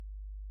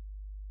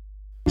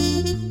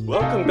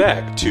Welcome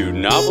back to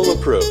Novel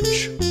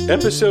Approach,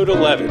 Episode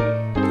 11,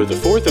 for the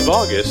 4th of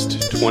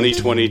August,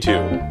 2022.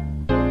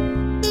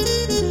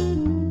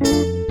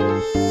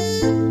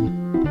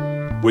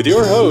 With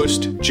your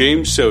host,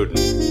 James Soden,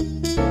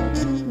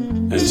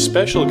 and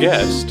special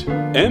guest,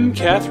 M.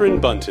 Catherine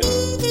Bunton.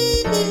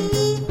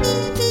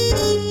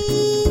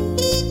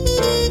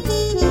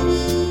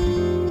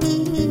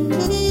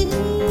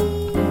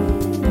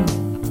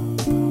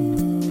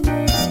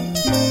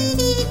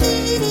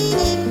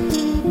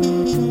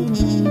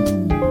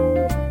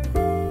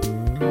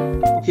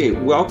 Okay,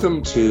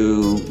 welcome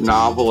to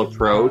Novel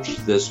Approach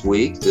this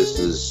week. This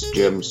is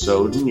Jim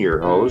Soden,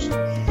 your host,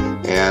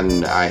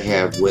 and I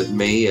have with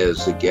me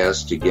as a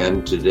guest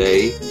again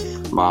today,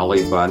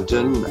 Molly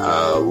Bunton,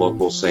 a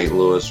local St.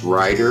 Louis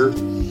writer.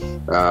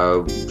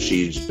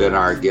 She's been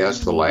our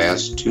guest the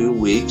last 2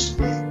 weeks.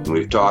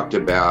 We've talked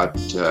about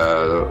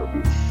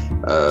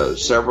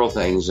several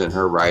things in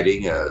her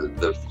writing,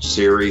 the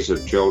series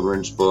of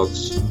children's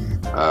books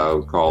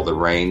called the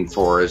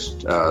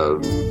Rainforest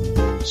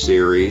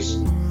series.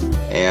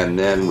 And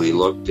then we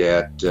looked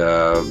at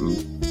the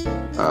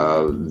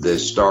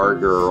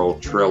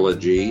Stargirl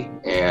trilogy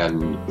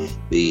and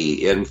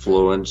the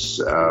influence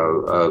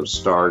of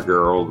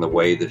Stargirl and the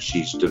way that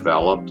she's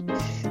developed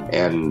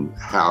and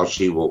how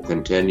she will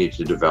continue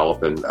to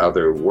develop in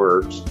other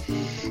works.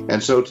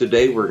 And so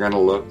today we're going to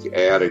look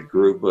at a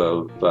group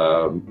of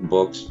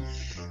books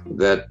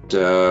that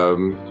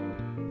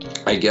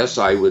I guess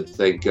I would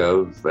think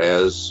of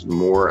as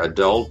more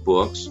adult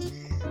books.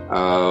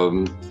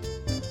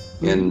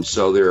 And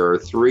so there are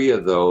 3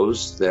 of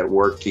those that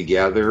work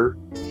together.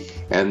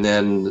 And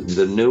then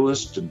the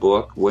newest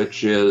book,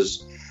 which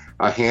is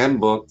a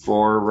handbook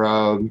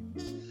for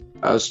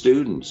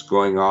students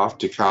going off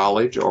to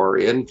college or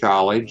in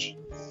college.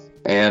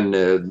 And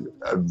a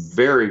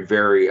very,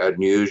 very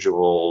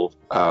unusual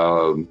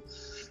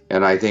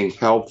and I think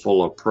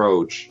helpful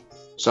approach,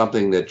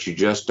 something that you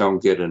just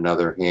don't get in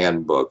other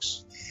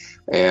handbooks.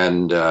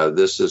 And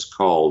this is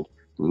called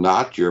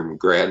Not Your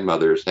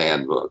Grandmother's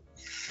Handbook.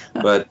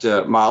 But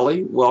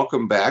Molly,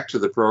 welcome back to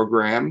the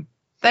program.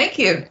 Thank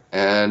you.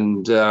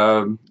 And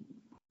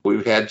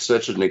we've had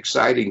such an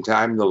exciting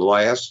time the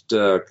last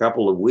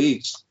couple of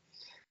weeks.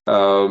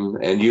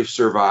 And you've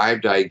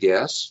survived, I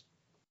guess.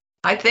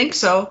 I think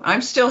so.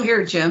 I'm still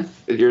here, Jim.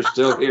 You're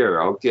still here.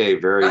 Okay,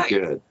 very Right.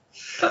 good.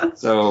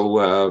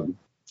 So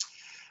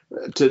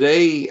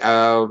today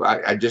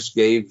I just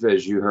gave,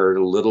 as you heard,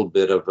 a little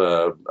bit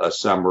of a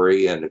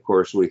summary. And of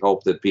course, we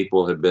hope that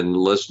people have been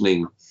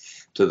listening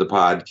to the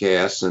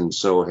podcast and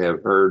so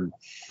have heard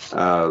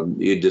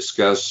you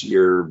discuss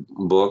your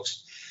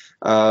books.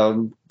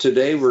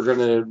 Today I'm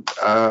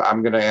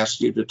going to ask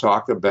you to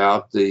talk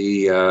about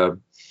the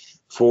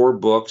 4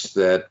 books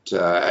that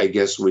I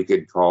guess we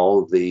could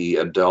call the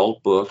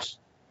adult books.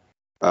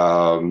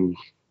 And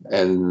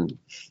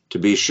to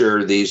be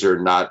sure, these are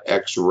not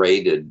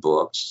X-rated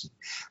books,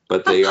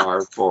 but they are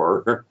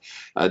for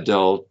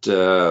adult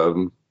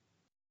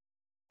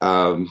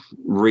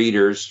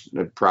readers,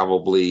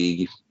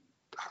 probably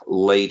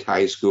late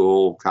high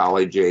school,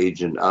 college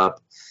age and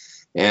up.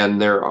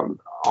 And they're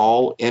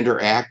all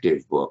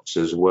interactive books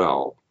as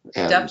well.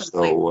 And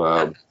Definitely.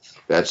 so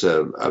that's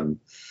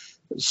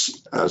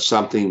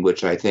something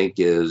which I think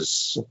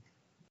is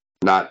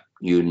not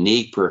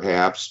unique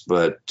perhaps,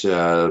 but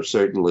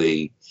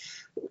certainly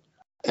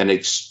an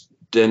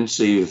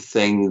extensive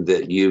thing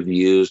that you've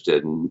used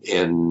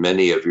in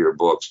many of your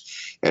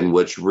books and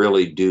which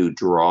really do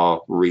draw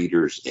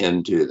readers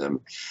into them.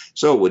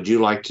 So would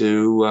you like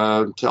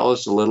to tell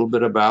us a little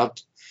bit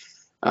about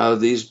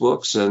these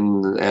books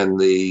and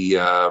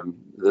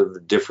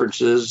the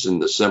differences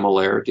and the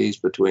similarities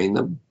between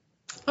them?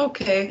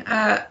 Okay.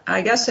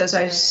 I guess, as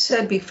I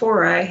said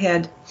before, I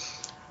had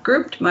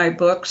grouped my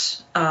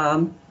books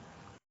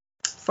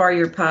for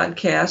your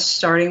podcast,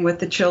 starting with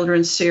the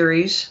children's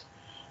series.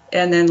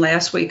 And then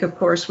last week, of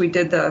course, we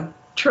did the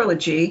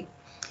trilogy.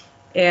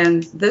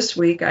 And this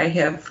week, I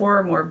have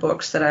 4 more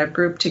books that I've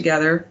grouped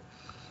together.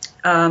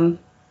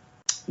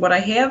 What I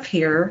have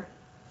here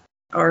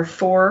are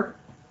 4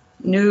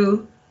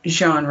 new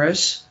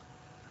genres.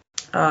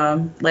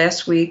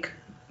 Last week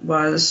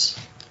was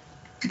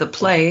the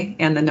play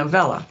and the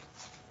novella.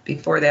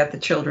 Before that, the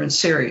children's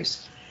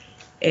series.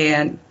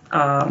 And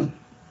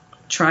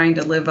trying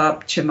to live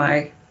up to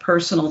my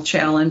personal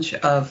challenge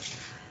of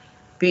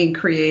being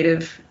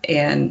creative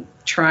and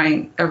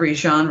trying every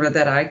genre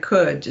that I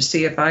could to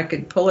see if I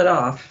could pull it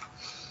off.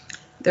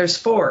 There's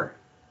 4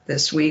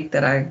 this week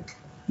that I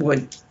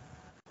would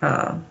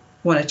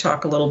want to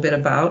talk a little bit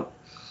about.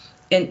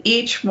 And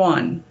each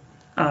one,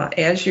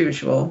 as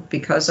usual,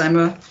 because I'm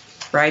a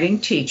writing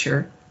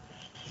teacher,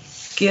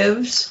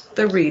 gives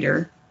the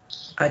reader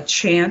a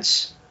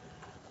chance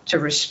to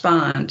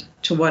respond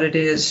to what it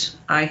is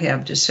I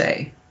have to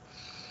say.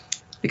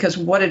 Because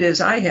what it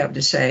is I have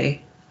to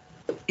say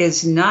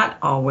is not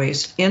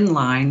always in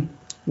line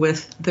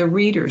with the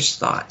reader's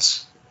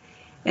thoughts.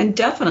 And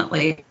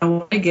definitely, I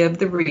want to give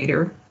the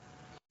reader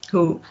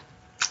who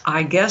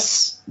I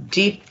guess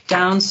deep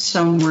down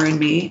somewhere in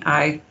me,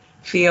 I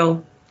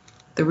feel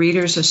the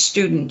reader's a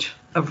student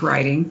of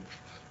writing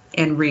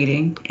and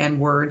reading and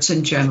words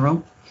in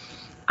general.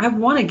 I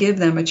want to give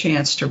them a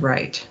chance to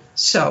write.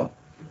 So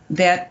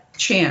that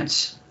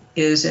chance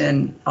is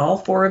in all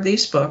 4 of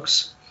these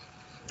books.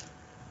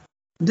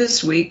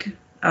 This week,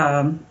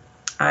 I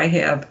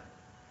have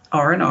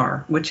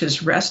R&R, which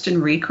is Rest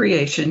and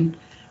Recreation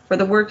for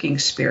the Working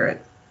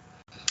Spirit.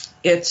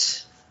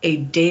 It's a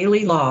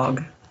daily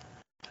log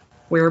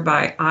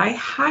whereby I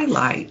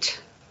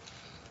highlight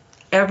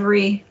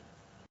every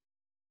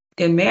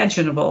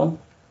imaginable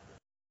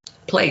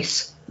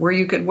place where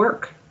you could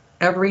work,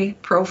 every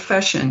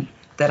profession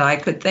that I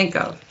could think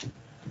of.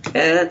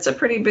 It's a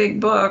pretty big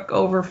book,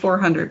 over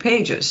 400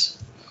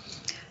 pages.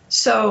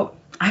 So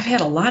I've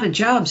had a lot of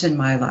jobs in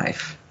my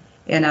life,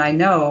 and I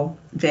know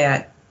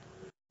that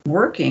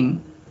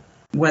working,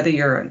 whether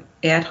you're an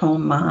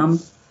at-home mom,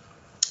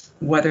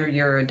 whether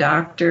you're a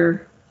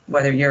doctor,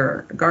 whether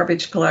you're a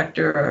garbage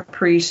collector or a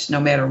priest, no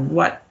matter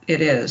what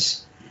it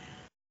is,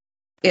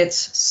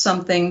 it's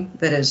something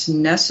that is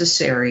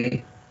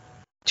necessary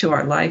to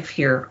our life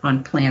here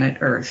on planet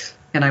Earth.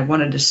 And I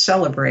wanted to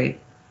celebrate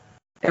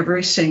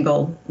every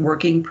single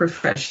working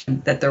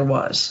profession that there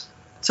was.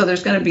 So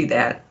there's going to be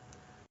that.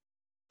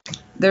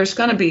 There's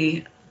going to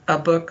be a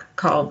book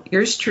called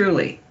Yours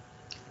Truly.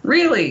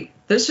 Really,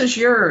 this is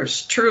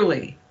yours,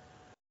 truly.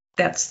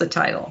 That's the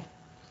title.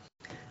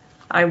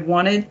 I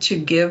wanted to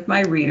give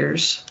my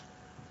readers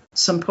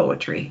some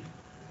poetry.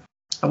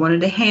 I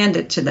wanted to hand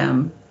it to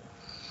them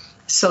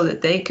so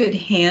that they could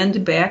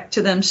hand back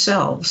to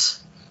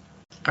themselves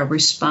a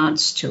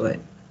response to it.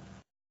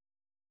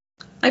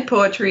 My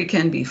poetry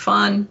can be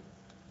fun,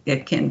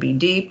 it can be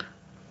deep,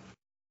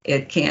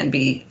 it can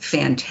be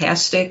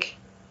fantastic,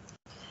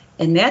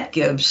 and that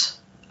gives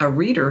a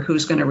reader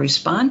who's going to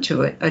respond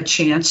to it a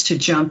chance to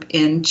jump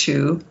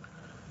into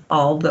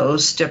all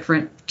those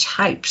different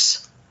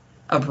types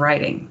of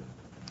writing.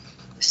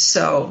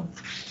 So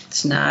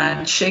it's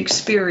not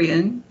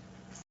Shakespearean,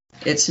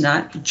 it's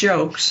not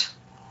jokes,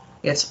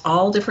 it's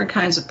all different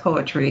kinds of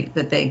poetry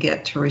that they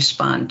get to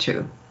respond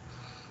to.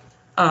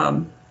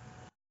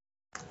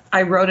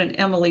 I wrote an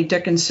Emily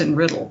Dickinson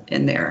riddle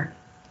in there.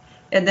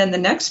 And then the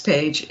next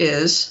page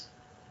is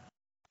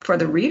for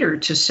the reader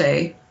to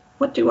say,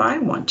 what do I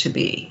want to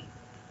be?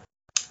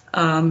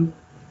 I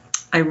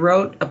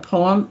wrote a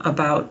poem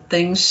about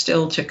things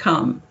still to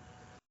come.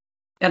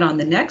 And on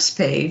the next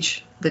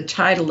page, the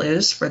title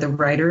is, for the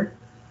writer,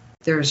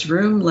 There's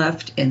Room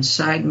Left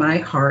Inside My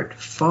Heart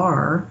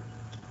Far.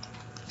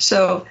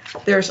 So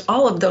there's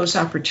all of those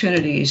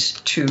opportunities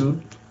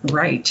to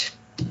write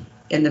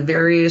in the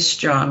various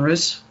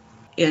genres,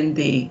 in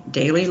the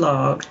daily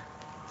log,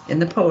 in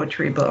the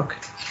poetry book,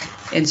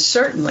 and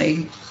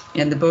certainly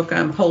in the book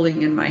I'm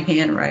holding in my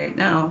hand right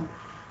now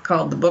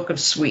called The Book of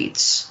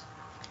Sweets.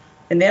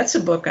 And that's a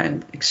book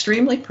I'm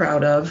extremely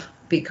proud of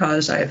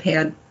because I've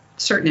had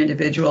certain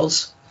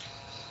individuals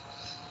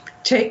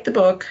take the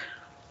book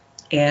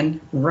and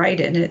write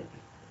in it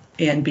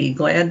and be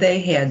glad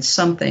they had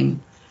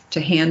something to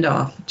hand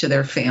off to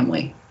their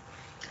family.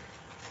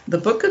 The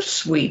Book of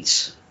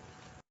Sweets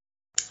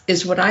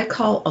is what I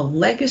call a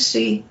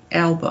legacy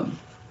album.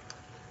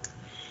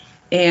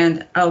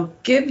 And I'll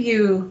give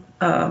you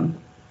a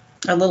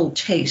little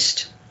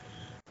taste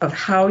of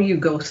how you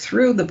go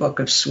through the Book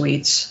of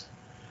Sweets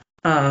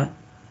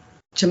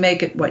to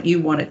make it what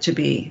you want it to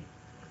be.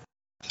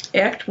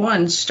 Act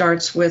 1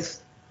 starts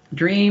with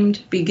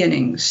dreamed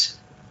beginnings.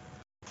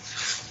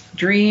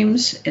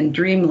 Dreams and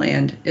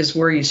dreamland is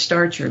where you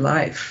start your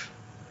life.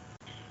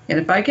 And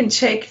if I can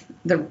take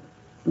the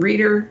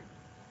reader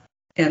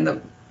and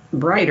the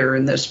writer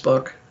in this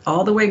book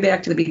all the way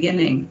back to the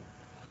beginning,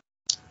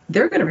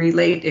 they're going to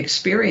relate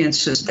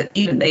experiences that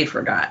even they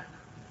forgot.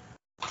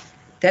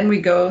 Then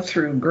we go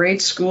through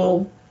grade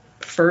school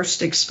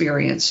first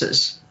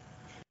experiences.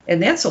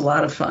 And that's a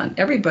lot of fun.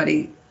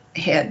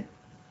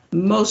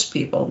 Most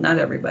people, not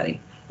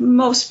everybody,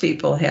 most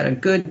people had a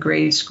good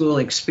grade school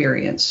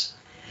experience.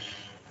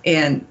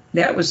 And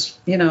that was,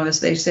 as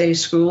they say,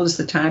 school is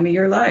the time of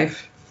your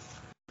life.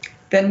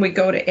 Then we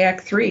go to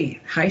Act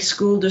 3, high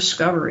school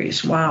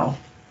discoveries. Wow.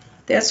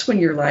 That's when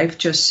your life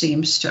just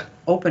seems to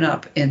open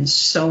up in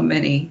so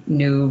many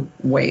new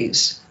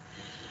ways.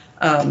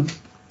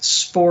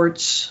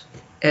 Sports,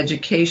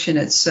 education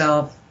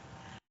itself,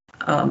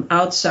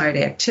 outside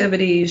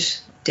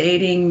activities,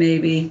 dating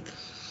maybe,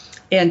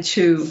 and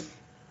to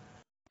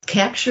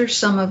capture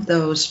some of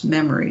those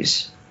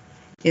memories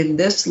in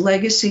this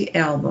legacy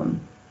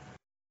album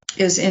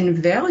is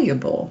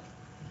invaluable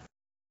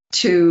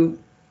to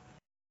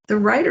the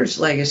writer's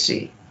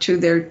legacy, to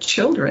their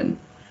children,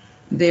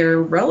 their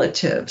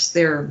relatives,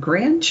 their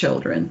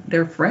grandchildren,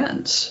 their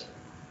friends.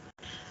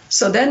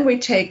 So then we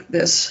take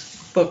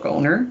this book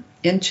owner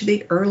into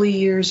the early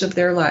years of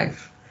their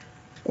life,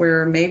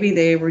 where maybe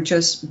they were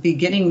just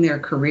beginning their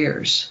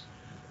careers.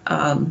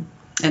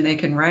 And they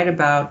can write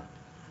about,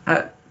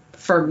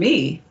 for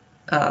me,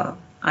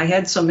 I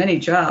had so many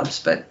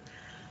jobs, but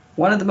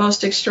one of the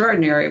most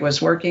extraordinary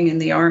was working in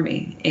the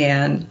Army.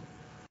 And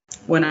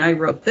when I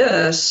wrote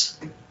this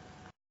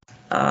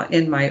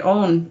in my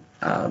own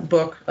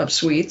book of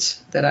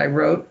sweets that I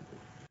wrote,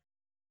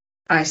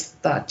 I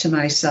thought to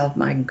myself,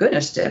 my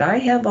goodness, did I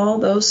have all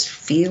those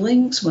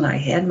feelings when I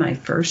had my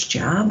first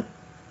job?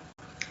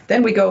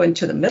 Then we go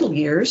into the middle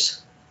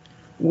years,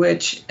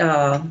 which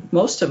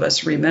most of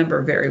us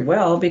remember very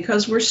well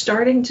because we're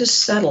starting to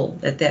settle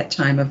at that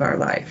time of our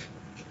life,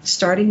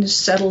 starting to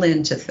settle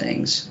into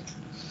things.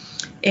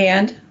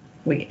 And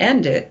we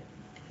end it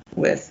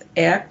with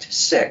Act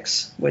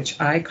 6,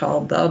 which I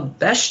call the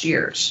best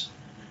years.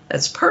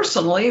 That's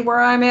personally where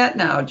I'm at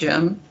now,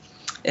 Jim.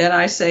 And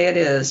I say it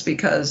is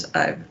because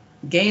I've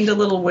gained a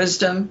little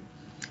wisdom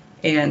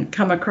and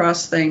come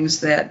across things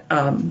that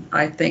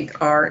I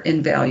think are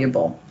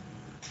invaluable.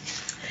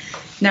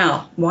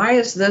 Now, why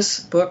is this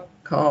book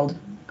called,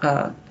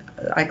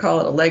 I call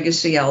it a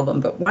legacy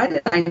album, but why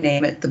did I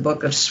name it the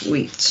Book of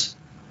Sweets?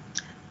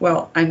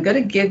 Well, I'm going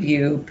to give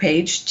you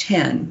page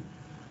 10,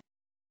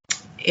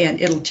 and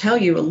it'll tell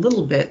you a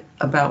little bit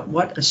about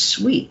what a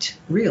sweet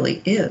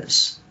really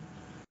is.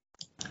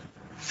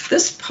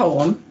 This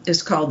poem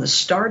is called The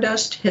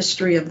Stardust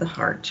History of the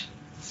Heart.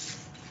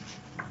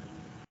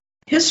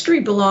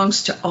 History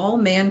belongs to all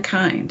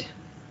mankind,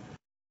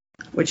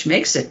 which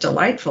makes it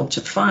delightful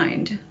to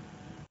find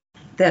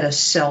that a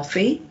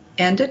selfie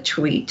and a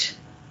tweet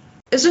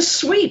is a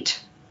sweet.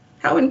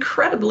 How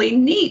incredibly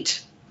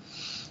neat.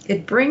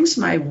 It brings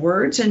my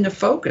words into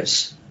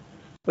focus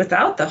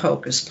without the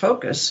hocus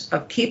pocus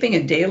of keeping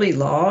a daily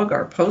log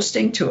or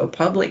posting to a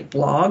public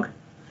blog.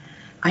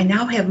 I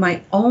now have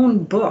my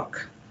own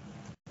book,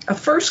 a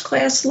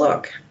first-class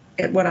look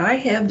at what I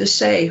have to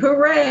say.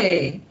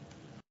 Hooray!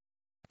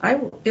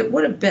 It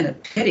would have been a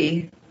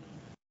pity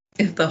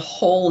if the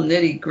whole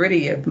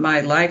nitty-gritty of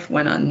my life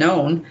went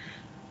unknown.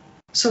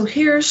 So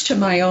here's to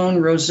my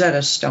own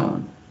Rosetta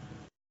Stone,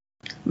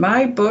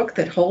 my book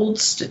that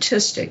holds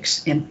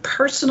statistics and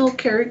personal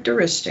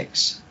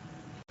characteristics.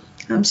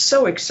 I'm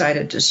so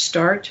excited to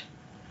start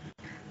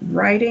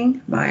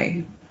writing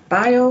my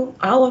bio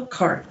a la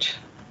carte.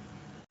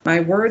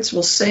 My words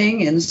will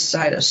sing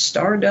inside a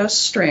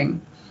stardust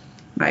string.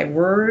 My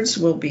words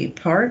will be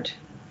part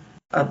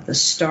of the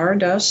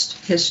stardust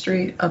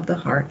history of the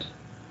heart.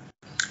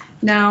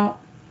 Now,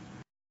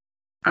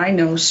 I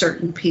know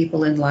certain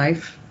people in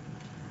life,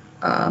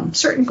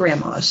 certain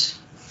grandmas,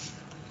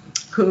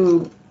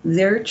 who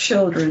their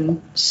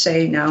children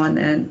say now and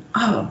then,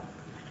 oh,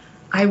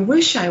 I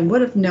wish I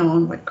would have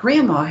known what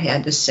Grandma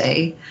had to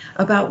say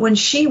about when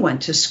she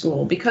went to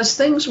school because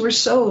things were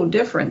so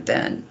different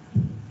then.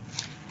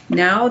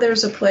 Now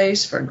there's a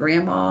place for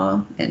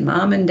Grandma and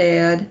Mom and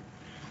Dad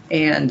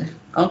and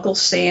Uncle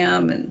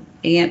Sam and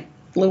Aunt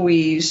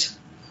Louise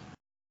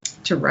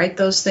to write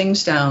those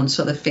things down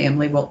so the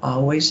family will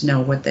always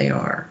know what they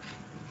are.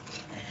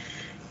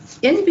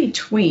 In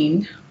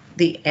between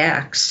the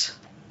acts,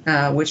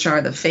 which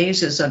are the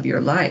phases of your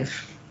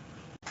life,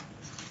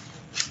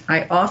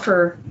 I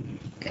offer,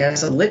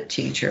 as a lit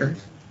teacher,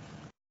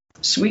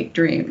 sweet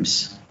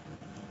dreams,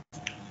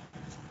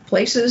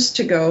 places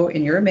to go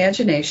in your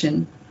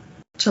imagination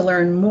to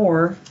learn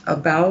more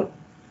about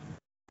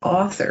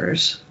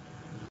authors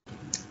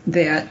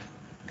that,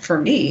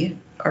 for me,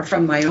 are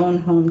from my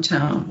own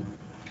hometown,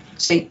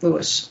 St.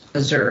 Louis,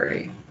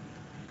 Missouri.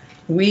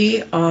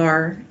 We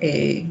are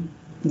a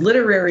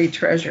literary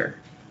treasure.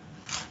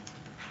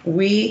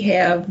 We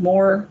have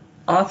more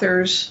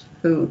authors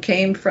who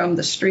came from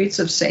the streets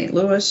of St.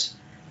 Louis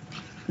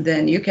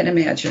than you can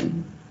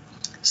imagine.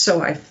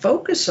 So I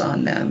focus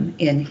on them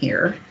in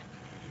here,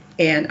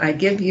 and I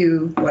give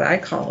you what I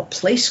call a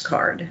place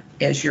card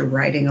as you're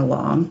writing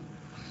along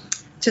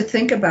to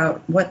think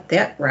about what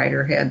that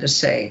writer had to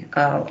say.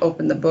 I'll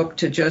open the book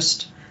to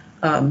just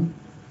Anne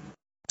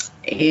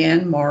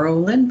Morrow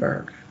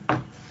Lindbergh.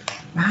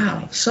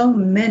 Wow, so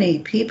many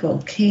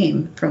people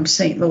came from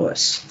St.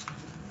 Louis.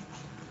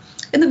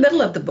 In the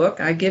middle of the book,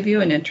 I give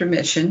you an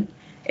intermission,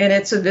 and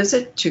it's a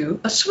visit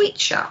to a sweet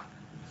shop.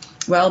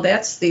 Well,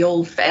 that's the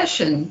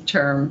old-fashioned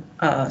term,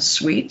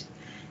 sweet,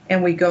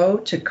 and we go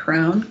to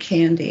Crown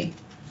Candy,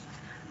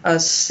 a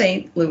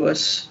St.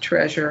 Louis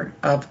treasure,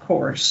 of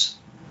course.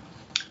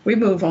 We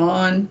move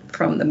on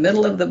from the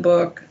middle of the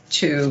book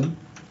to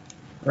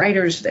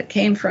writers that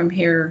came from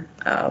here.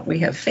 We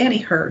have Fannie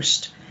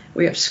Hurst.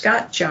 We have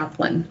Scott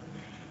Joplin.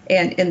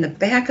 And in the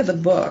back of the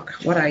book,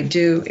 what I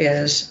do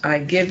is I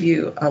give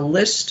you a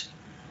list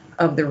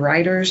of the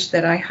writers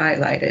that I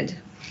highlighted.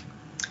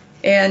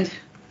 And,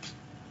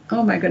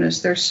 oh my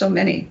goodness, there's so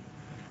many.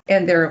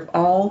 And they're of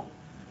all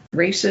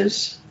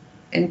races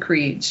and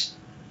creeds.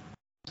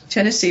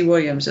 Tennessee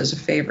Williams is a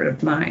favorite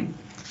of mine.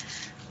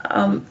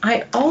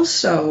 I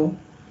also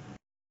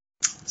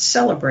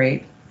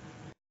celebrate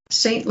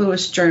St.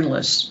 Louis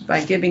journalists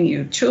by giving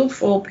you 2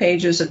 full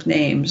pages of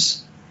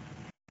names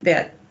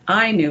that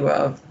I knew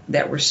of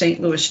that were St.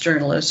 Louis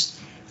journalists,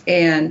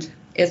 and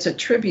it's a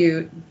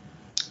tribute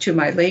to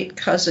my late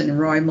cousin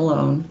Roy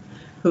Malone,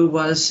 who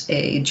was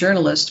a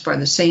journalist for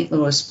the St.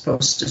 Louis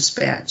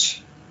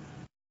Post-Dispatch.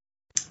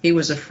 He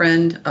was a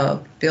friend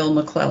of Bill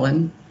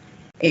McClellan,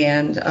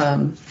 and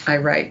I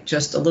write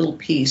just a little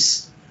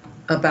piece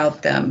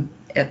about them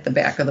at the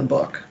back of the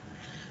book.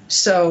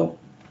 So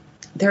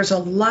there's a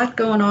lot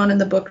going on in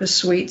the Book of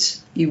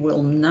Sweets. You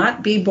will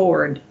not be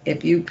bored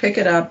if you pick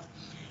it up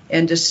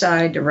and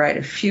decide to write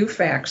a few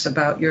facts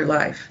about your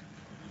life,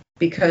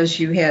 because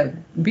you have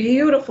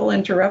beautiful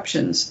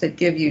interruptions that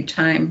give you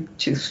time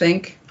to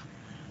think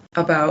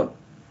about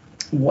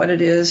what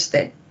it is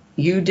that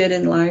you did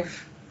in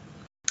life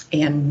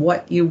and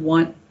what you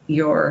want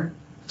your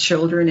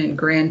children and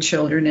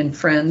grandchildren and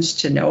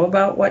friends to know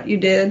about what you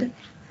did.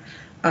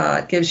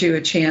 It gives you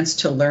a chance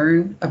to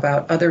learn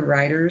about other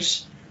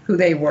writers, who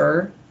they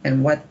were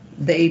and what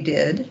they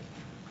did,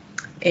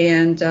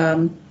 and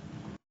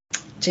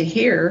to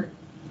hear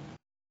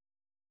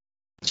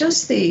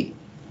just the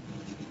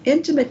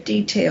intimate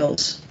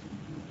details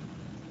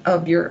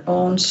of your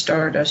own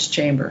Stardust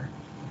Chamber.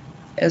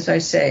 As I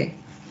say,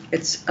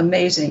 it's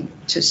amazing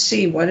to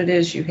see what it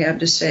is you have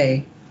to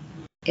say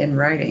in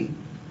writing.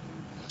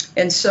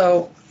 And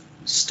so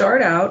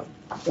start out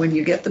when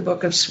you get the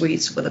Book of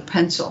Sweets with a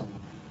pencil,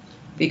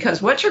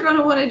 because what you're going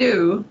to want to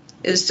do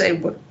is say,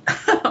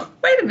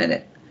 wait a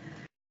minute,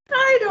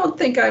 I don't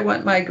think I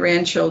want my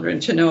grandchildren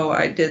to know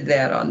I did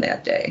that on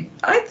that day.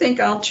 I think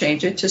I'll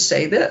change it to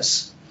say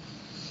this.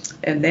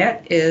 And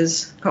that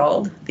is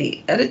called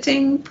the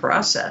editing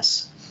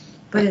process.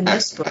 But in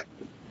this book,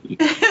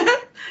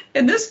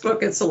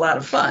 it's a lot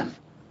of fun,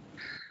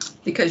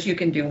 because you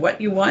can do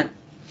what you want.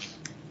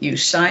 You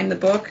sign the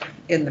book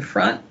in the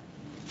front,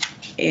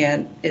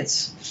 and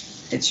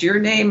it's your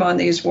name on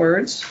these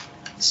words.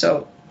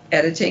 So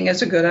editing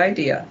is a good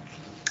idea.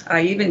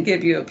 I even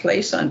give you a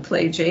place on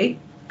page 8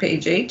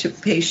 to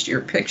paste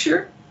your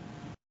picture.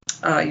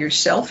 Your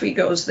selfie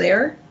goes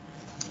there,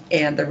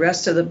 and the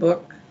rest of the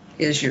book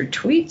is your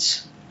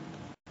tweets,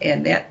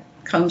 and that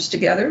comes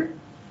together.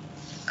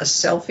 A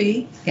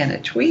selfie and a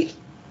tweet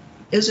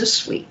is a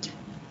sweet.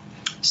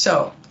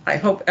 So I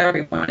hope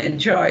everyone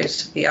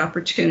enjoys the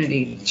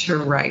opportunity to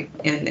write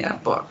in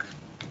that book.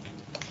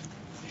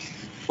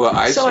 Well,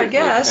 I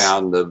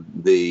found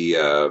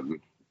the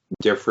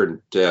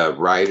different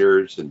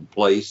writers and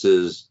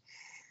places,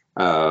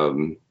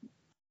 and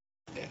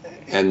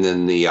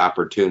then the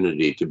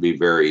opportunity to be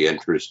very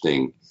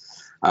interesting.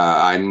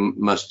 I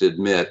must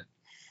admit,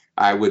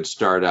 I would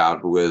start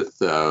out with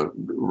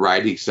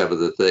writing some of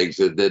the things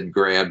and then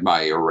grab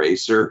my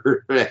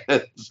eraser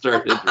and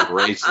started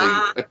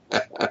erasing.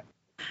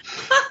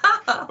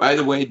 By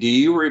the way, do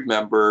you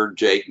remember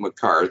Jake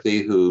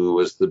McCarthy, who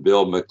was the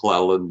Bill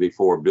McClellan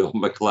before Bill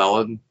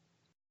McClellan?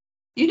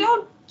 You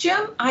know,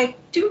 Jim, I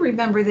do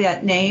remember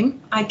that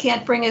name. I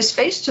can't bring his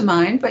face to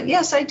mind, but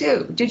yes, I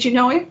do. Did you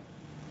know him?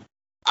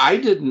 I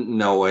didn't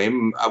know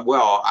him.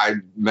 Well, I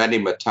met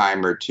him a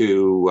time or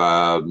two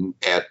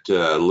at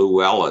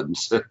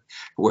Llewellyn's,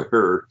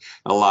 where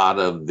a lot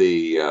of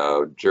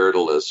the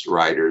journalist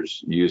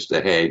writers used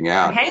to hang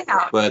out.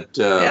 But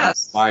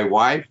yes, my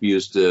wife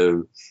used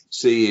to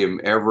see him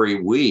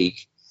every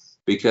week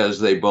because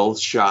they both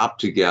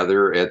shopped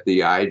together at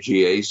the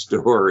IGA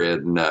store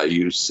in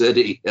U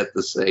City at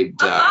the same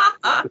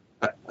time.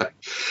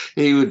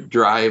 He would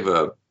drive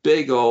a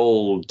big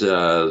old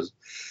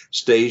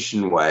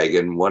station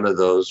wagon, one of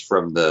those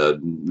from the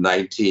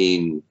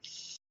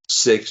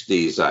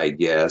 1960s, I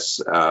guess.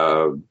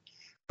 It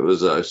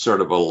was a sort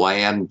of a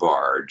land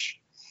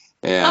barge,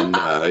 and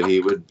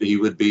he would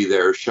be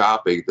there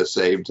shopping at the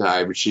same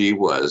time she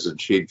was, and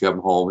she'd come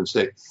home and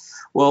say,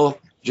 "Well,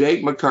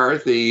 Jake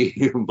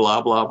McCarthy,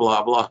 blah blah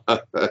blah blah."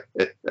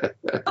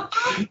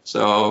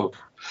 So,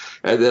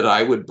 and then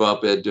I would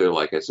bump into,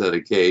 like I said,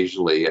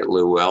 occasionally at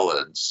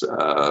Llewellyn's,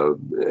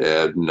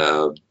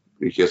 and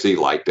because he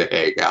liked to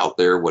hang out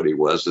there when he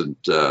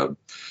wasn't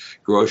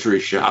grocery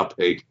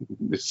shopping.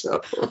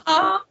 So,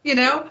 you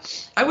know,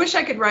 I wish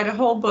I could write a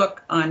whole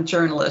book on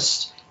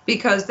journalists,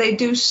 because they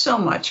do so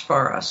much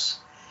for us.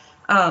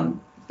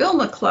 Bill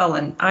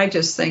McClellan, I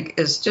just think,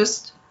 is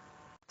just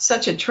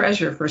such a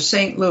treasure for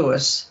St.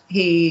 Louis.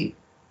 He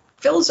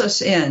fills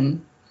us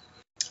in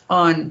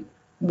on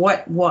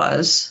what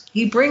was.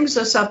 He brings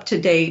us up to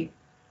date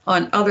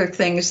on other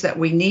things that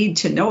we need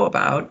to know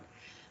about.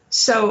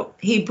 So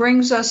he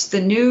brings us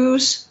the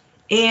news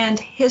and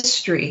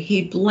history.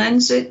 He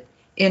blends it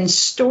in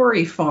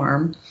story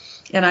form.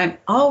 And I'm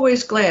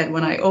always glad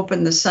when I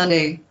open the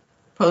Sunday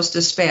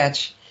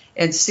Post-Dispatch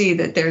and see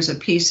that there's a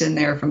piece in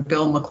there from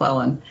Bill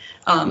McClellan.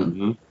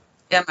 Am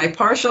I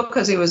partial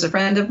because he was a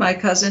friend of my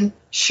cousin?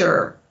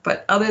 Sure.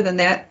 But other than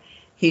that,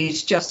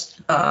 he's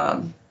just,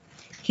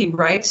 he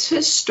writes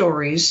his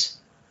stories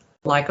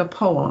like a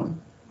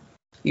poem.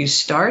 You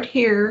start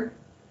here,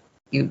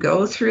 you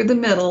go through the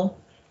middle,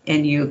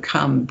 and you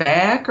come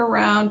back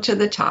around to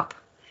the top.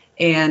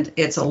 And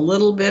it's a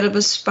little bit of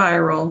a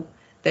spiral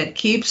that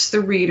keeps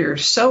the reader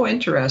so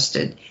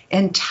interested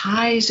and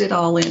ties it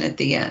all in at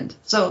the end.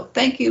 So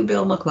thank you,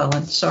 Bill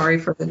McClellan. Sorry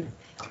for the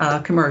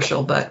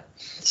commercial, but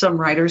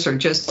some writers are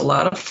just a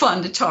lot of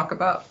fun to talk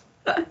about.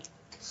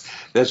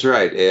 That's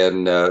right.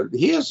 And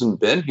he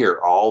hasn't been here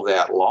all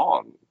that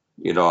long.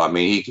 I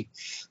mean, he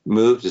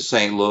moved to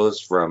St. Louis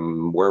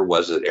from, where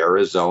was it,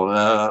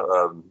 Arizona?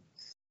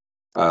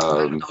 I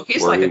don't know.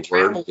 He's where like he a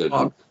travel worked.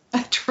 log.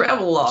 A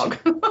travel log.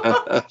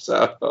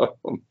 So,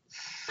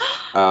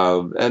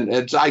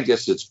 and I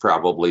guess it's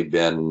probably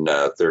been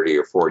 30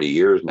 or 40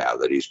 years now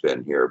that he's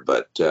been here,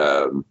 but,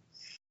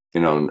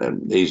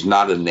 he's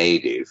not a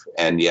native,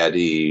 and yet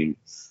he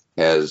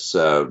has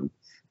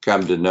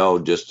come to know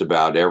just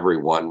about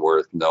everyone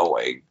worth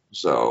knowing.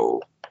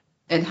 So,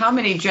 and how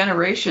many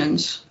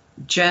generations,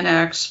 Gen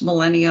X,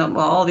 Millennium,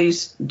 all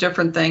these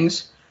different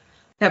things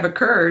have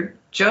occurred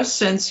just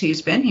since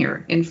he's been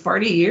here in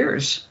 40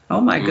 years. Oh,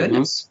 my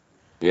goodness.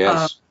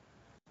 Yes.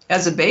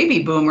 As a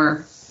baby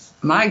boomer,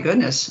 my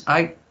goodness,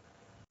 I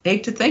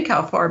hate to think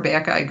how far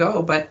back I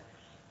go, but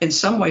in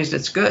some ways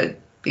it's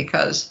good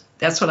because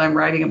that's what I'm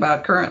writing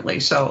about currently.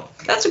 So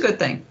that's a good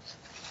thing.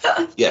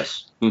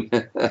 Yes.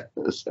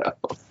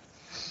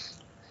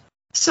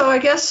 So I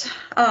guess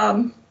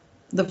not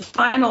the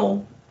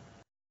final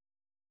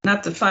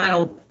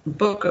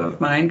book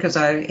of mine, because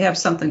I have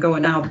something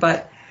going now,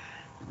 but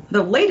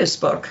the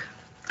latest book,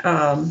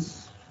 I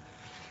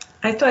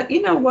thought,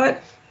 you know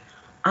what?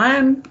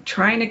 I'm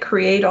trying to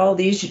create all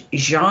these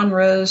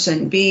genres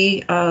and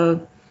be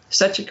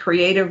such a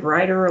creative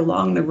writer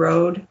along the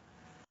road,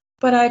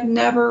 but I've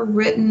never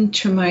written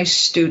to my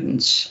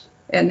students.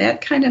 And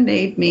that kind of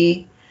made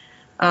me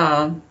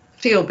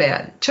feel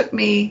bad. It took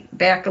me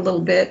back a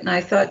little bit, and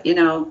I thought,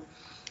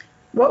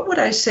 what would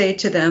I say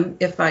to them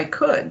if I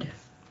could?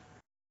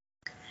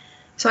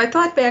 So I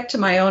thought back to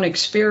my own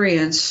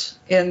experience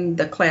in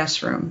the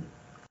classroom.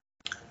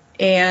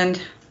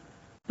 And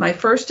my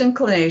first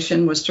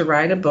inclination was to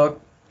write a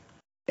book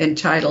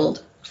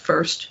entitled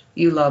First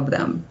You Love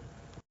Them,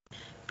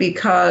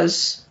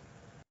 because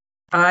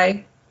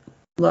I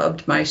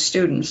loved my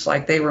students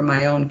like they were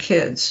my own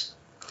kids.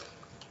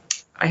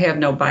 I have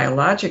no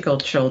biological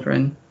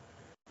children,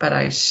 but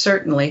I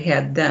certainly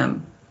had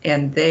them,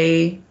 and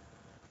they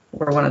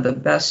were one of the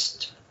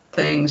best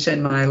things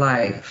in my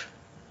life.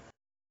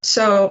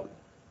 So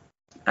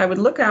I would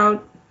look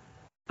out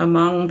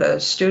among the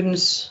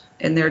students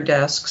in their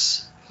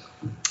desks,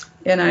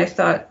 and I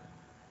thought,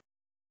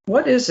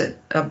 what is it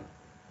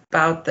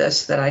about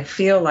this that I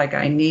feel like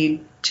I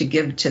need to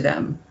give to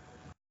them?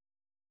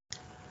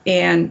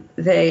 And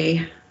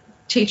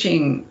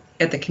teaching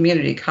at the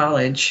community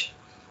college,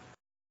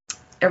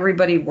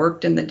 everybody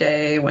worked in the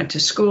day, went to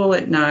school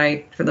at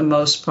night for the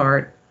most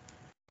part.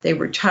 They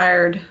were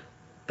tired,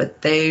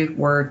 but they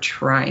were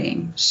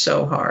trying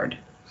so hard.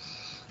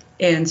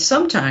 And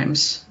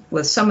sometimes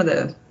with some of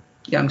the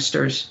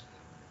youngsters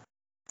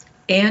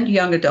and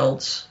young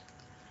adults,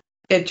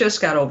 it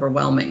just got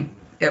overwhelming.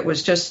 It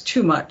was just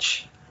too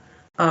much.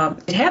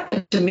 It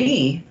happened to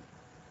me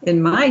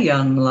in my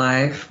young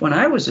life when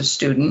I was a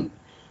student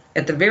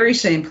at the very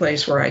same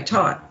place where I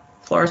taught,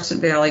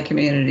 Florissant Valley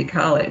Community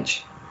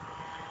College.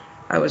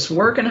 I was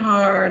working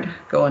hard,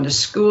 going to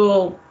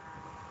school,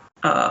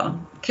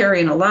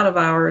 carrying a lot of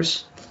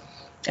hours,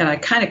 and I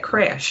kind of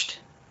crashed.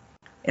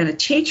 And a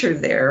teacher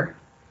there,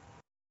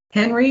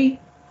 Henry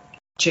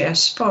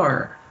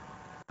Jaspar,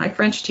 my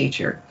French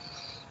teacher,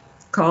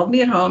 called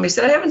me at home. He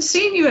said, I haven't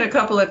seen you in a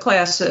couple of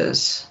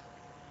classes.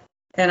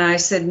 And I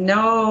said,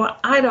 no,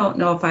 I don't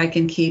know if I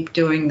can keep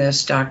doing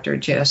this, Dr.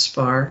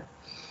 Jaspar.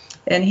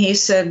 And he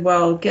said,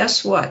 well,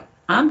 guess what?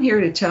 I'm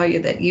here to tell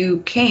you that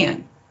you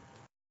can.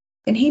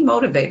 And he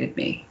motivated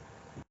me.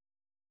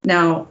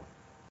 Now,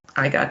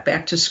 I got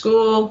back to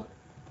school,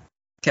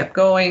 kept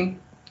going,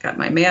 got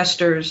my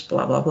master's,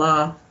 blah, blah,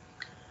 blah.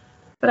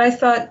 But I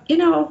thought,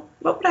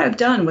 what would I have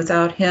done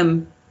without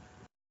him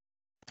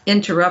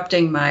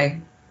interrupting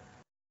my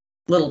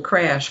little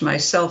crash, my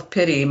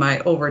self-pity, my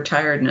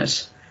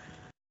overtiredness?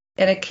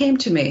 And it came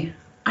to me,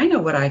 I know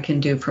what I can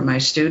do for my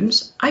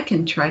students. I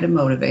can try to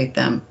motivate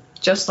them,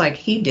 just like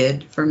he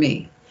did for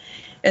me.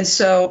 And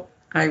so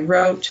I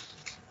wrote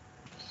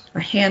a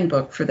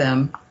handbook for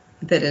them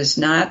that is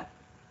not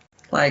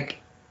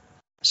like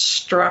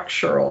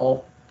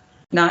structural,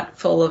 not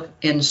full of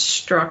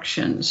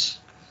instructions.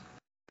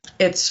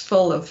 It's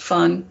full of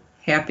fun,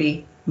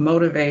 happy,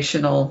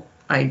 motivational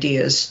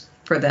ideas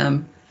for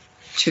them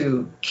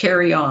to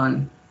carry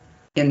on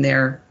in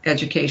their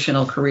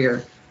educational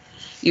career.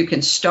 You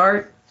can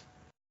start,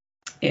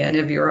 and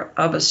if you're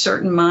of a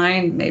certain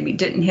mind, maybe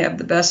didn't have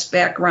the best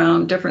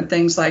background, different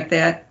things like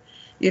that,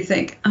 you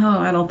think,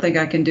 I don't think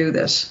I can do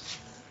this.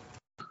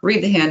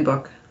 Read the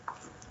handbook,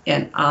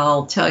 and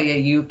I'll tell you,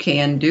 you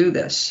can do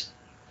this.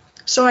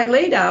 So I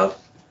laid out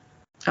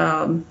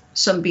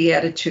some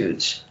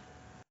Beatitudes.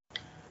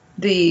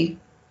 The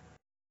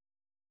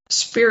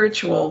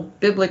spiritual,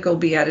 biblical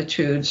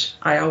Beatitudes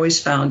I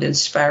always found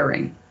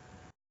inspiring.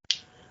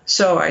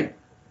 So I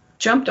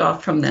jumped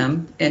off from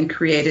them and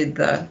created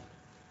the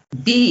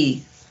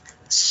B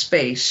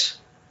space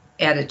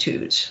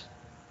attitudes,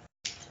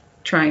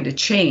 trying to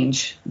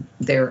change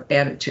their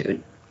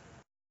attitude.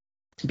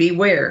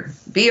 Beware,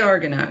 be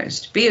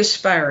organized, be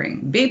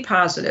aspiring, be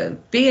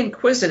positive, be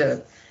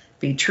inquisitive,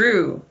 be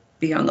true,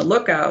 be on the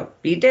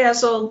lookout, be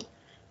dazzled,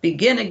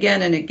 begin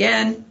again and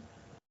again,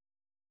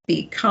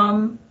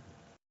 become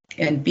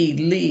and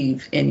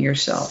believe in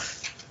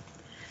yourself.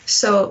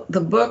 So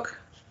the book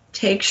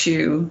takes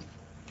you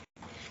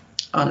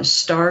on a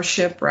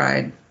starship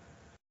ride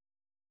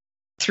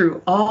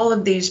through all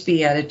of these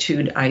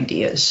beatitude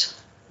ideas.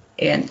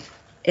 And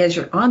as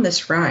you're on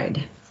this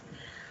ride,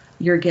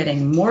 you're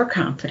getting more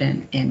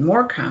confident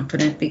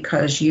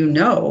because you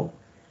know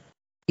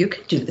you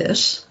can do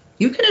this.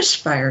 You can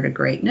aspire to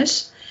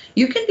greatness.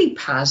 You can be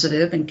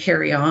positive and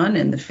carry on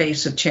in the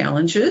face of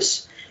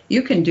challenges.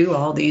 You can do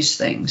all these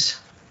things.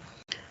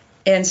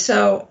 And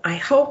so I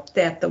hope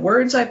that the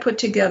words I put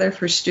together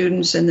for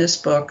students in this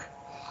book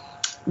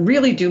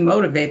really do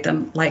motivate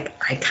them, like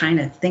I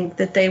kind of think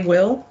that they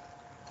will.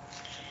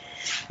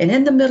 And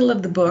in the middle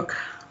of the book,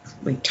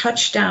 we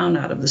touch down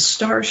out of the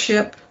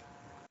starship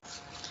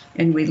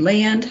and we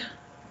land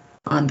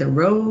on the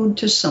road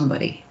to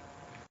somebody.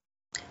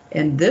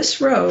 And this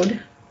road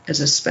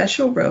is a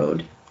special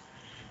road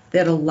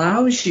that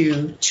allows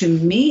you to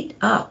meet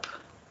up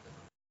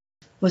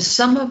with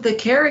some of the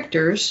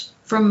characters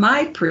from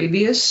my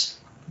previous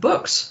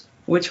books,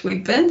 which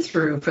we've been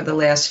through for the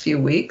last few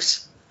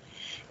weeks.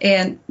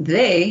 And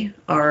they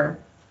are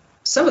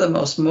some of the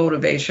most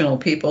motivational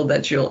people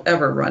that you'll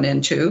ever run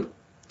into.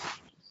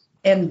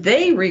 And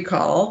they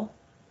recall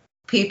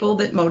people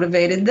that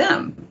motivated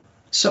them.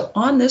 So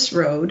on this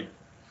road,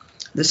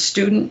 the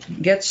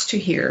student gets to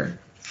hear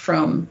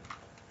from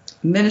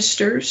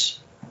ministers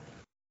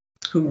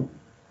who,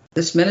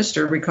 this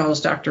minister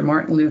recalls Dr.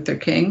 Martin Luther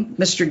King,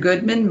 Mr.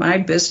 Goodman, my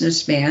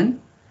businessman.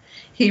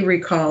 He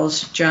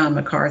recalls John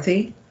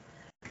McCarthy.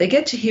 They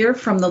get to hear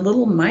from the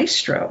little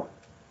maestro,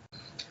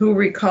 who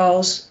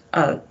recalls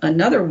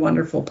another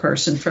wonderful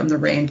person from the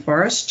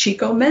rainforest,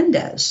 Chico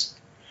Mendez.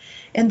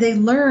 And they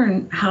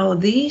learn how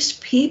these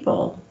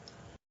people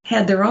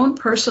had their own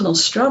personal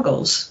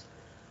struggles,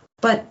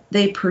 but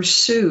they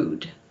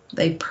pursued,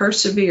 they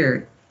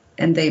persevered,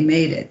 and they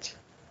made it.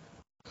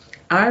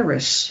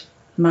 Iris,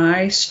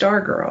 my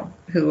star girl,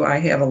 who I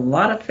have a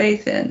lot of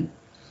faith in,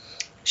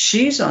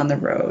 she's on the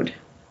road,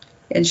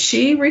 and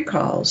she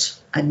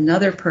recalls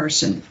another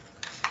person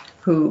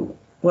who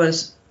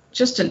was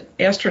just an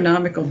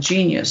astronomical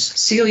genius,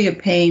 Celia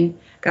Payne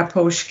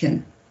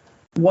Gaposchkin.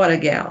 What a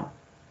gal.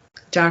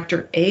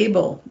 Dr.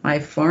 Abel, my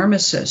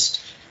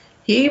pharmacist,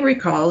 he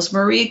recalls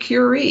Marie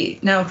Curie.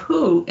 Now,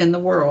 who in the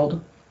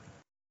world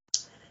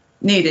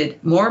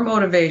needed more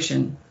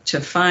motivation to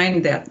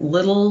find that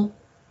little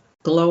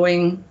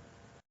glowing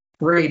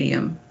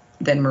radium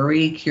than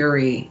Marie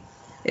Curie?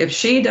 If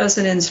she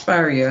doesn't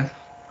inspire you,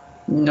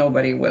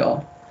 nobody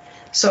will.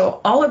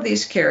 So all of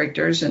these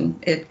characters,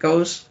 and it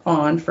goes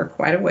on for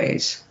quite a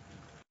ways,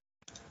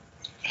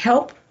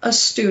 help a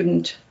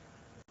student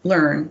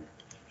learn,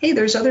 hey,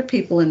 there's other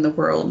people in the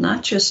world,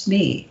 not just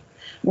me.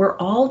 We're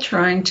all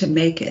trying to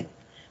make it.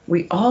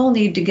 We all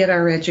need to get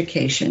our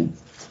education.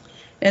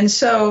 And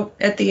so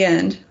at the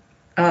end,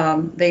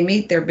 they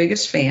meet their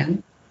biggest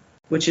fan,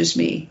 which is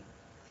me.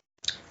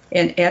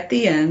 And at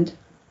the end,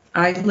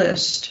 I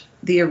list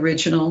the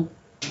original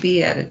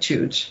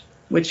Beatitudes,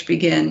 which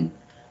begin,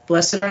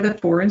 "Blessed are the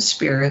poor in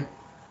spirit,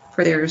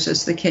 for theirs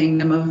is the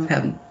kingdom of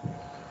heaven."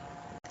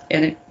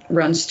 And it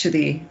runs to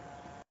the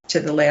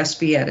last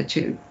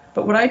Beatitude.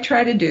 But what I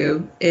try to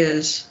do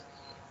is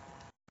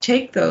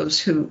take those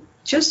who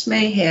just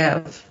may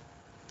have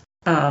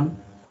a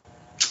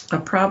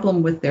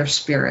problem with their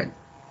spirit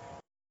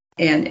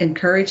and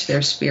encourage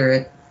their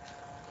spirit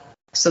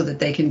so that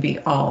they can be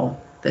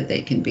all that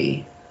they can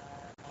be.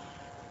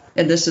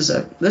 And this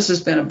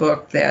has been a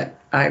book that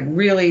I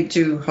really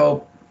do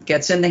hope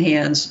gets in the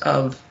hands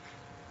of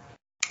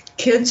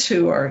kids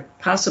who are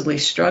possibly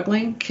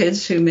struggling,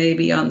 kids who may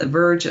be on the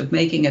verge of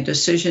making a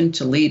decision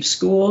to leave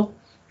school.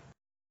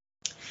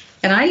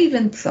 And I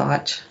even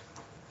thought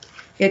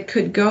it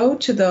could go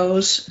to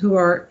those who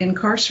are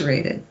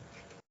incarcerated.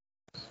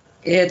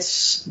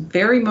 It's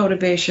very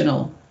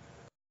motivational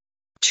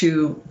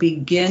to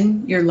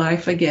begin your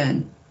life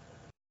again.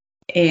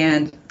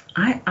 And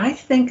I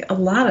think a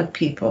lot of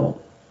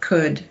people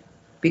could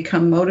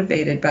become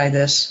motivated by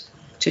this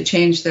to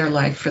change their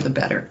life for the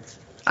better.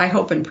 I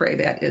hope and pray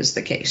that is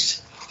the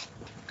case.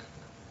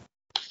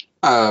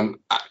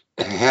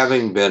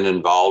 Having been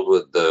involved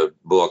with the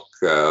book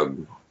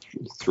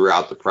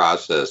throughout the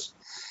process,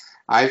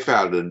 I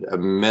found it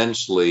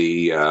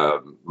immensely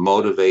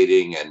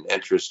motivating and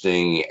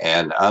interesting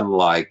and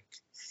unlike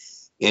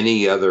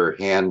any other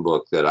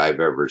handbook that I've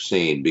ever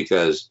seen,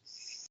 because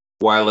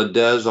while it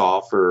does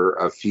offer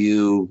a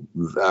few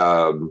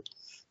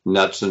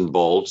nuts and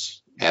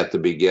bolts at the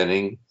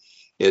beginning,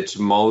 it's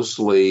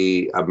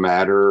mostly a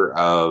matter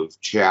of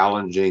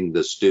challenging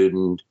the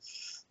student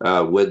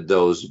with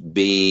those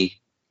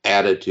B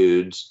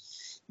attitudes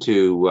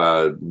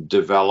to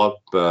develop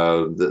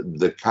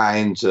the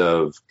kinds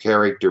of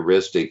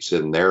characteristics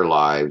in their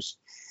lives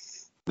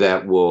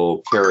that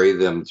will carry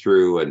them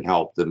through and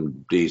help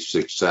them be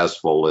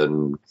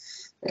successful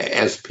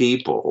as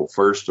people,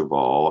 first of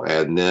all,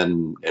 and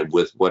then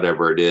with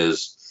whatever it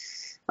is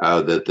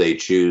that they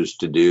choose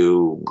to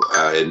do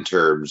in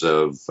terms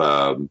of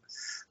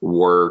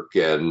work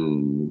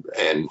and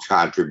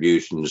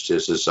contributions to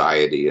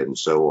society and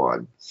so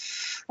on.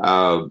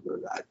 And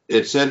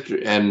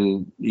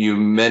you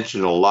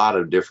mentioned a lot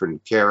of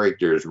different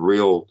characters,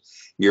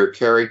 your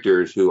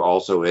characters who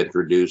also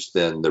introduce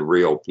then the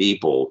real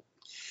people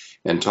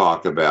and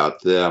talk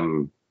about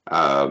them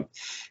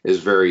is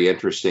very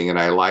interesting. And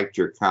I liked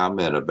your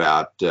comment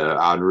about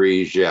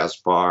Henri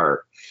Gaspard,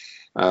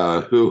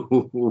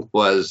 who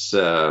was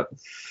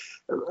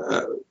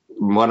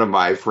one of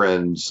my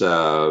friends,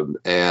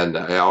 and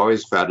I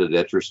always found it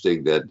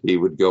interesting that he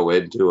would go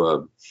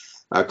into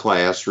a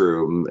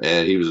classroom,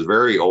 and he was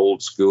very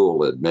old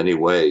school in many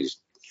ways,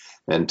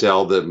 and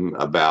tell them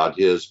about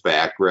his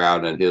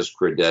background and his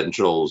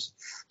credentials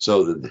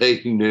so that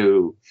they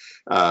knew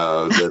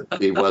that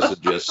he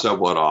wasn't just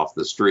someone off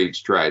the streets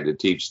trying to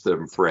teach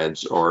them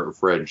French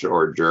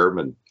or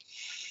German.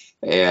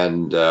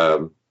 And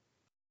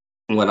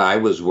when I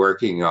was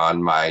working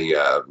on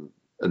my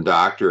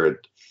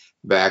doctorate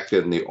back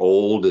in the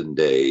olden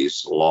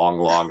days,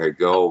 long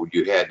ago,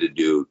 you had to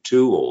do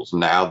tools.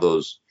 Now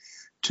those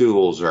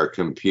tools are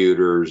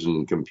computers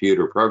and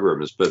computer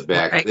programs, but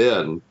back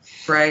then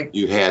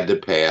you had to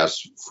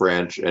pass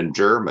French and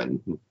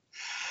German.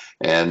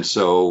 And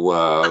so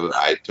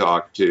I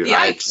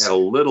had a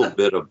little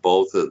bit of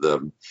both of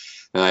them,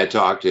 and I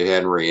talked to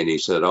Henry, and he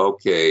said,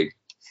 okay,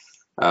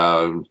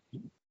 because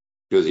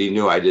he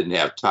knew I didn't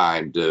have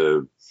time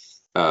to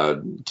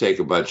take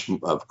a bunch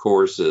of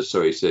courses.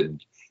 So he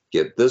said,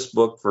 get this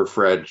book for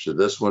French,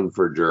 this one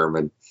for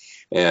German,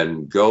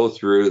 and go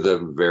through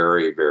them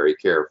very, very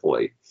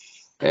carefully.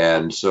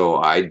 And so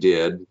I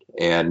did,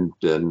 and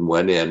then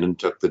went in and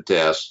took the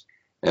test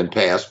and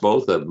passed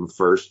both of them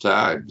first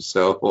time.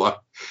 So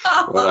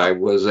when I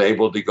was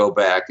able to go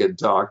back and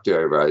talk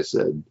to him, I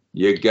said,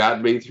 you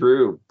got me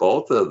through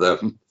both of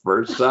them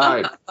first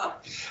time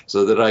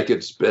so that I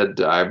could spend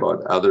time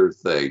on other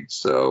things.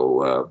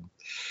 So,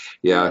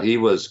 yeah, he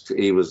was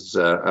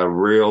a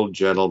real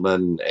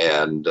gentleman,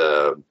 and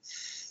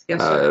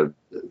yes,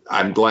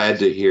 I'm glad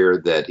to hear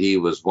that he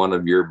was one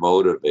of your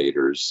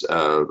motivators.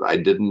 I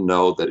didn't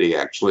know that he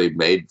actually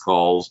made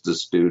calls to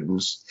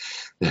students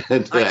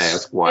to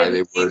ask why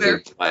they weren't in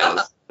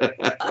class.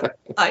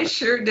 I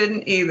sure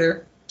didn't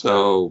either.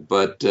 So,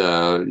 but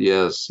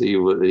yes, he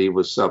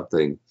was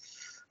something.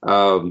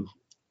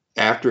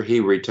 After he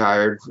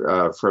retired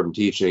from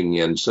teaching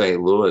in St.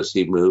 Louis,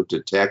 he moved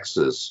to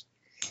Texas.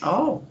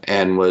 Oh.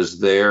 And was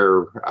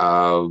there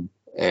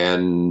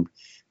and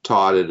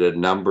taught at a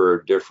number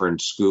of different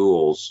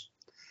schools.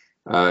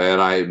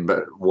 And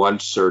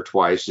once or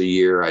twice a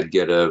year, I'd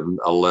get a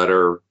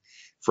letter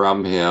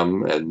from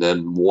him. And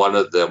then one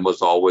of them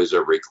was always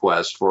a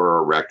request for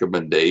a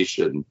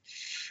recommendation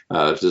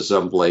to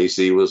some place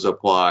he was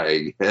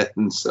applying.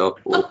 And so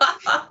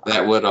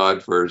that went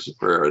on for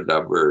a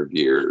number of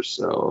years.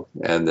 So,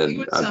 and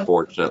then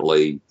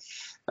unfortunately,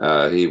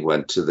 he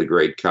went to the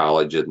great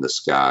college in the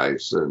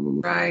skies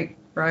and right.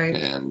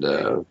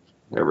 And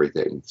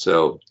everything.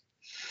 So,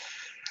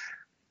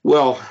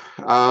 well,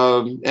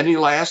 any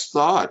last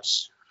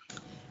thoughts?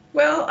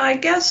 Well, I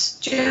guess,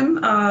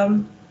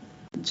 Jim,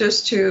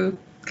 just to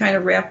kind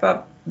of wrap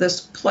up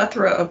this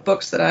plethora of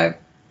books that I've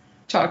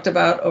talked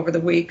about over the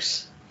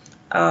weeks,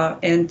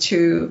 and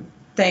to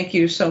thank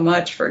you so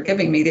much for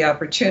giving me the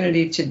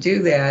opportunity to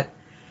do that,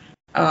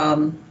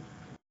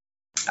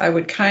 I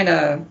would kind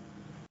of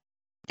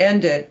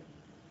end it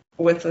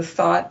with a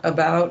thought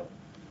about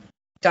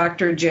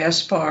Dr.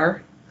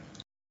 Gaspard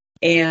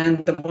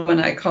and the one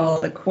I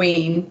call the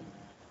Queen.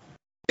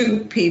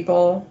 Two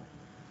people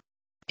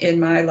in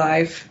my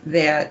life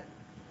that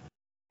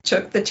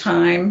took the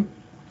time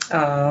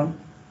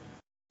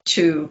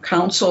to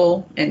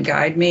counsel and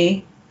guide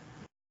me.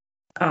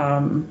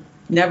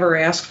 Never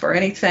asked for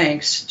any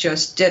thanks,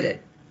 just did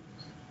it.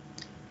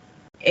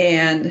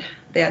 And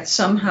that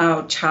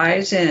somehow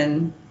ties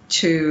in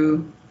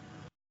to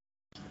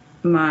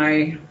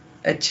my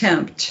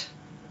attempt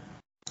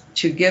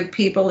to give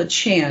people a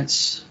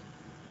chance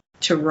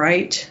to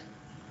write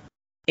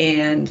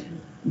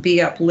and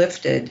be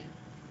uplifted.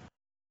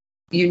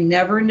 You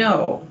never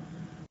know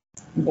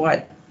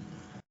what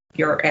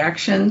your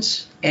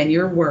actions and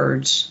your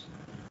words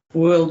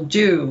will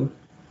do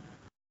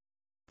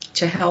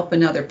to help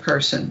another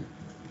person.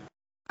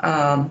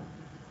 As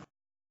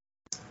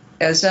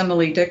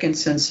Emily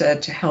Dickinson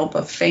said, to help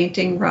a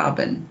fainting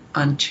robin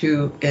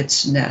unto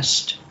its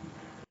nest.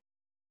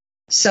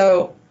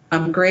 So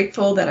I'm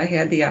grateful that I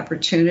had the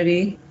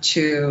opportunity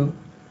to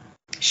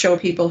show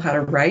people how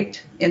to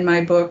write in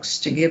my books,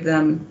 to give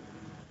them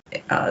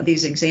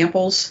these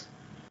examples.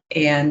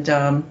 And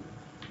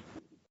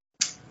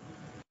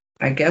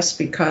I guess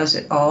because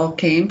it all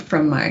came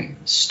from my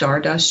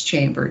stardust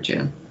chamber,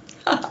 Jim.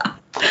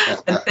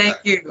 And thank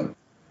you.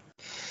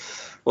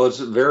 Well, it's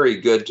very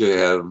good to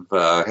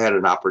have had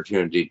an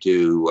opportunity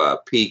to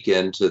peek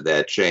into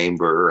that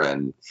chamber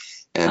and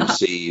and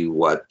see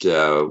what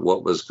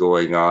was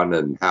going on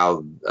and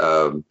how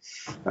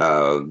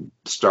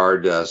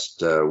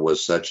Stardust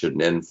was such an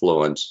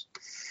influence.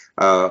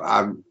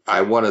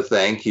 I want to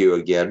thank you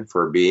again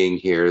for being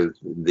here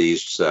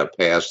these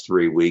past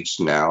 3 weeks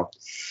now,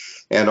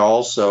 and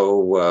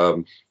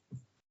also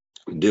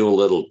do a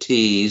little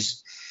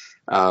tease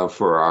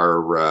for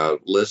our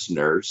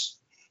listeners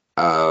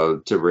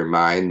to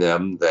remind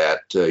them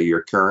that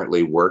you're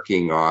currently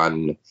working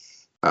on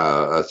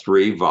a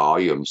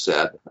 3-volume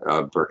set.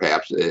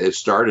 Perhaps it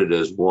started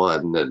as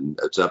 1 and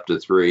it's up to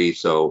 3.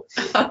 So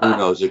who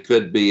knows? It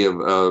could be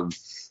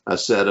a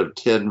set of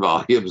 10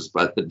 volumes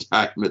by the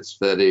time it's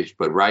finished.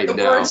 But right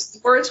now,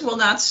 words will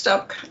not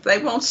stop. They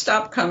won't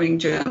stop coming,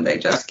 Jim. They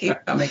just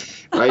keep coming.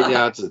 Right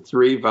now, it's a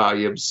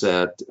 3-volume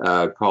set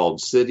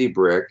called City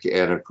Brick,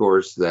 and of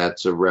course,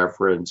 that's a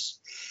reference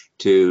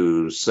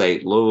to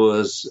St.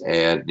 Louis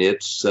and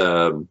its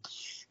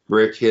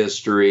brick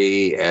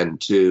history,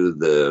 and to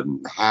the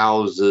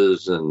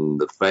houses and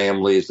the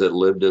families that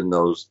lived in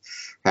those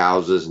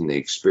houses and the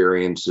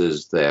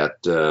experiences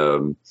that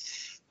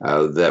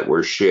that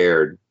were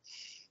shared.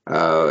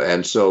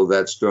 And so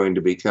that's going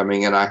to be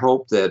coming. And I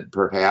hope that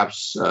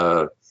perhaps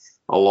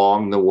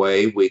along the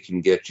way we can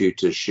get you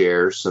to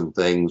share some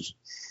things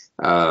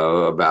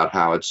about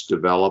how it's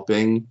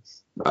developing,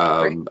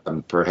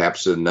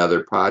 perhaps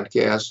another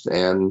podcast.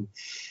 And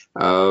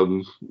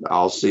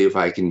I'll see if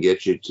I can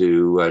get you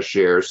to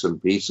share some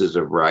pieces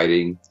of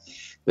writing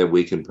that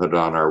we can put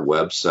on our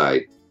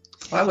website.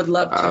 I would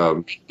love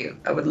to. Thank you.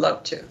 I would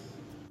love to.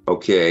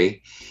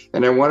 Okay.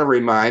 And I want to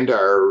remind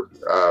our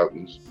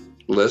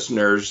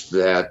listeners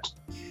that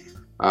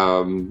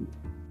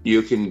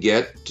you can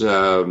get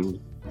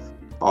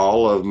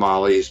all of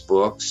Molly's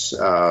books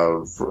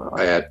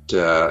at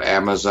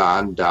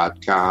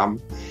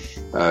Amazon.com.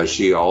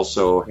 She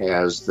also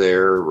has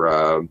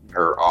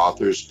her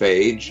author's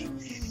page.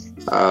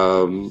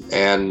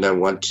 And I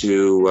want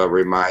to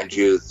remind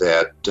you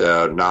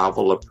that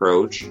Novel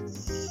Approach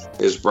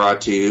is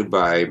brought to you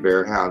by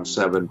Bearhound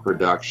 7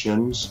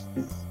 Productions,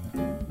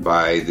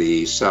 by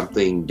the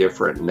Something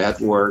Different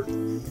Network,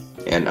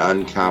 and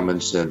Uncommon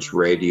Sense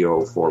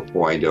Radio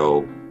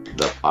 4.0,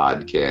 the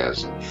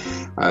podcast.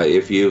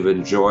 If you've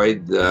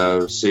enjoyed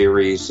the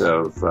series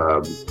of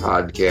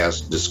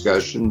podcast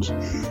discussions,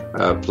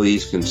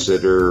 please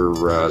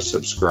consider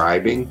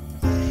subscribing.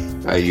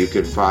 You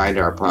can find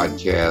our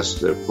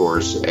podcast, of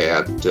course,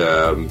 at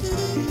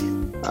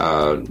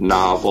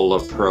Novel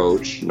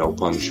Approach, no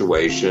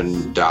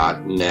punctuation,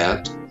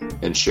 .net,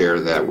 and share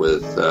that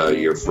with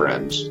your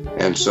friends.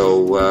 And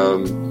so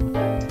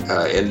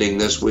ending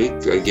this week,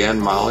 again,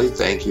 Molly,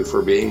 thank you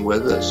for being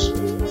with us.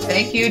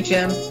 Thank you,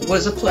 Jim. It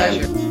was a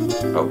pleasure.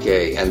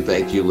 Okay, and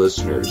thank you,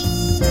 listeners.